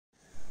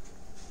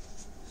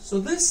So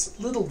this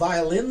little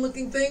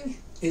violin-looking thing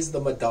is the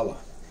medulla.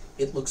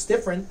 It looks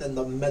different than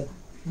the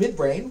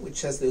midbrain,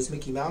 which has those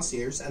Mickey Mouse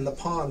ears, and the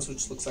pons,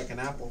 which looks like an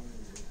apple.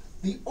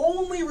 The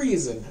only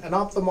reason an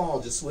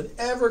ophthalmologist would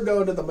ever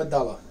go to the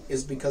medulla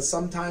is because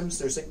sometimes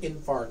there's an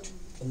infarct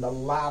in the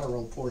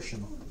lateral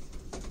portion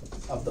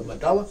of the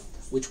medulla,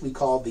 which we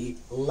call the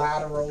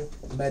lateral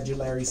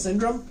medullary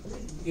syndrome.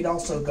 It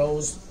also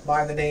goes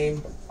by the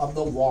name of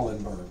the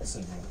Wallenberg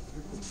syndrome.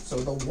 So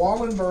the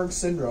Wallenberg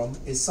syndrome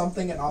is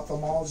something an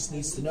ophthalmologist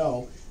needs to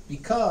know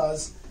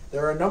because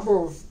there are a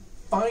number of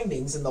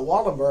findings in the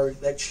Wallenberg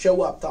that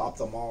show up to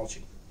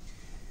ophthalmology.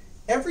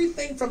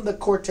 Everything from the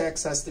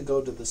cortex has to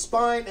go to the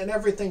spine, and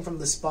everything from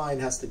the spine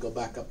has to go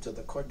back up to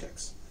the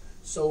cortex.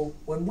 So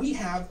when we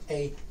have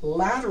a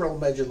lateral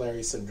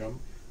medullary syndrome,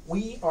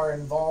 we are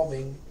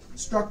involving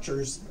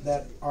structures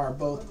that are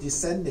both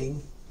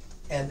descending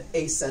and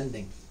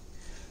ascending.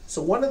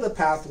 So one of the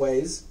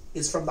pathways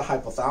is from the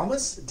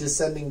hypothalamus,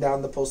 descending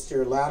down the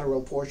posterior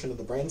lateral portion of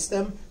the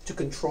brainstem to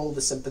control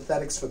the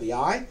sympathetics for the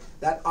eye.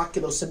 That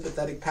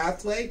oculosympathetic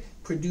pathway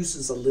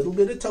produces a little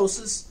bit of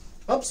ptosis,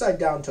 upside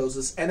down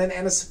ptosis, and an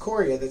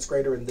anisocoria that's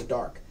greater in the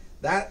dark.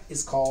 That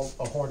is called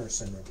a Horner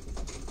syndrome.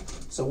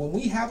 So when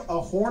we have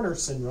a Horner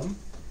syndrome,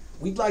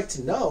 we'd like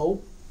to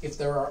know if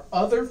there are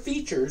other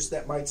features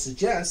that might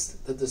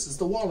suggest that this is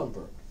the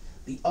Wallenberg.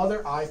 The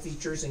other eye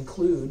features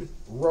include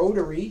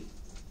rotary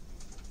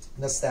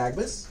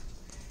nystagmus,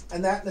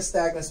 and that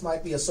nystagmus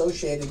might be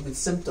associated with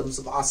symptoms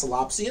of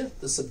oscillopsia,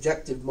 the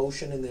subjective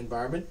motion in the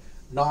environment,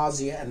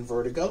 nausea and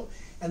vertigo,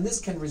 and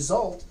this can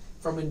result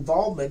from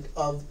involvement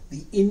of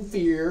the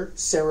inferior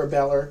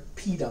cerebellar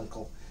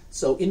peduncle.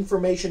 So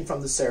information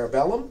from the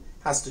cerebellum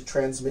has to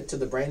transmit to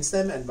the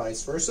brainstem and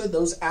vice versa.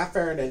 Those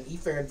afferent and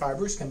efferent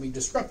fibers can be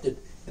disrupted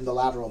in the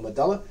lateral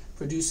medulla,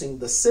 producing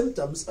the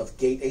symptoms of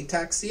gait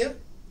ataxia,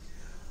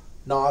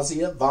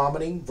 nausea,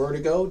 vomiting,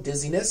 vertigo,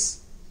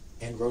 dizziness,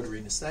 and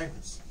rotary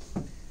nystagmus.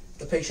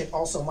 The patient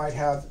also might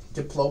have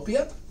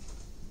diplopia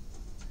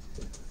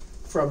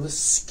from the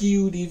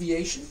skew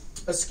deviation.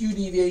 A skew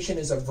deviation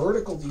is a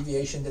vertical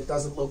deviation that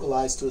doesn't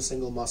localize to a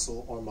single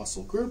muscle or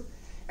muscle group,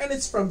 and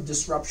it's from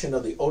disruption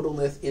of the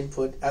otolith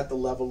input at the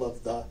level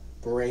of the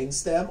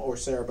brainstem or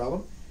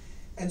cerebellum.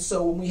 And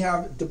so when we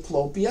have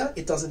diplopia,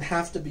 it doesn't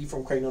have to be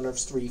from cranial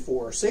nerves 3,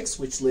 4, or 6,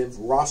 which live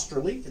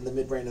rostrally in the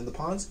midbrain and the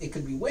pons. It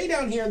could be way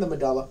down here in the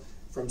medulla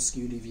from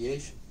skew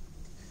deviation.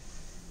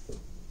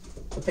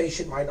 The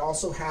patient might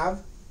also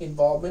have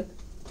involvement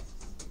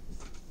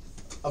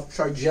of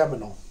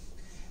trigeminal.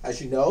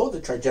 As you know,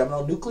 the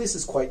trigeminal nucleus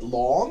is quite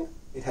long.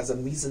 It has a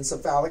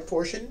mesencephalic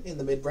portion in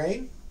the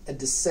midbrain, a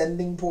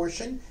descending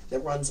portion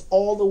that runs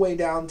all the way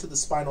down to the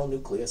spinal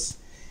nucleus.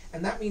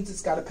 And that means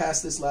it's got to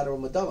pass this lateral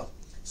medulla.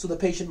 So the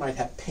patient might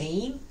have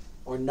pain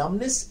or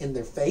numbness in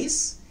their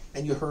face.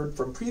 And you heard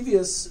from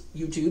previous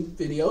YouTube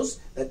videos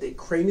that the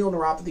cranial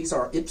neuropathies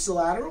are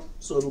ipsilateral.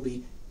 So it'll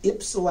be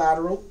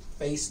ipsilateral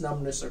face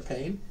numbness or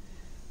pain.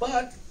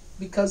 But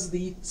because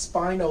the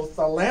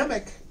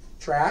spinothalamic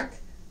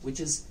tract, which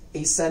is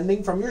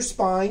ascending from your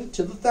spine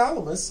to the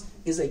thalamus,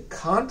 is a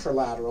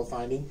contralateral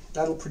finding,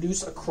 that'll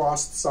produce a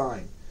crossed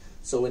sign.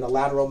 So in a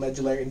lateral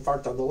medullary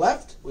infarct on the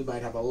left, we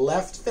might have a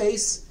left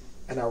face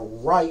and a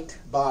right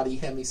body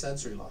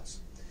hemisensory loss.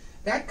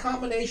 That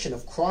combination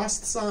of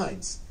crossed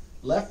signs,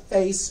 left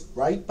face,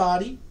 right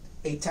body,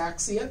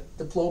 ataxia,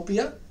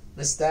 diplopia,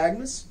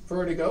 nystagmus,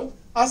 vertigo,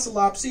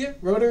 oscillopsia,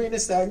 rotary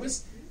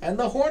nystagmus, and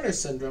the Horner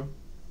syndrome,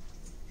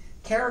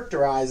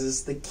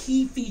 characterizes the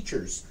key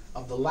features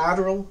of the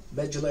lateral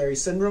medullary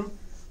syndrome,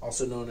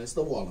 also known as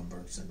the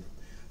Wallenberg syndrome.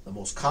 The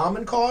most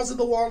common cause of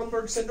the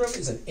Wallenberg syndrome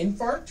is an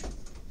infarct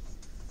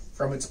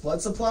from its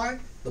blood supply,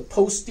 the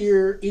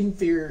posterior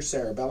inferior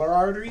cerebellar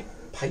artery,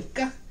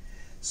 pica.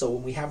 So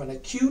when we have an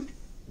acute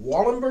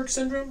Wallenberg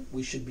syndrome,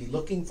 we should be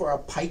looking for a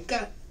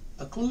pica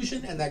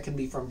occlusion, and that can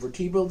be from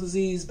vertebral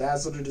disease,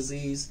 basilar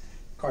disease,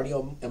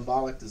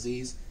 cardioembolic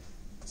disease,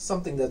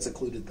 something that's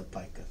occluded the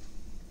pica.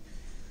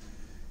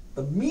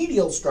 The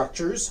medial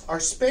structures are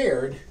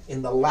spared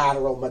in the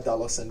lateral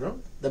medulla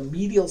syndrome. The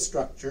medial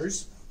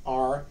structures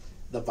are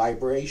the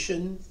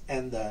vibration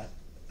and the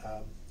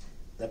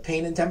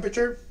pain and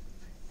temperature,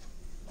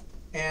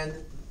 and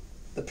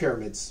the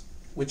pyramids,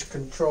 which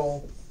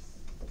control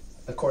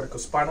the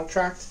corticospinal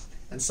tract.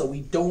 And so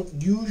we don't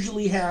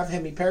usually have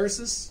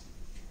hemiparesis,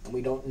 and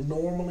we don't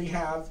normally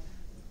have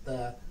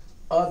the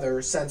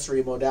other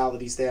sensory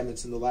modalities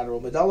damaged in the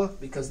lateral medulla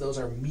because those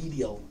are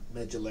medial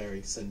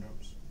medullary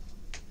syndromes.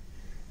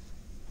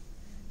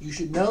 You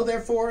should know,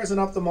 therefore, as an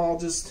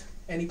ophthalmologist,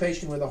 any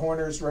patient with a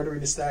Horner's, rotary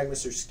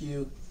nystagmus, or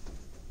skew,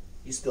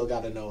 you still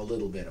got to know a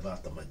little bit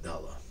about the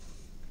medulla,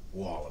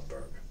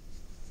 Wallenberg.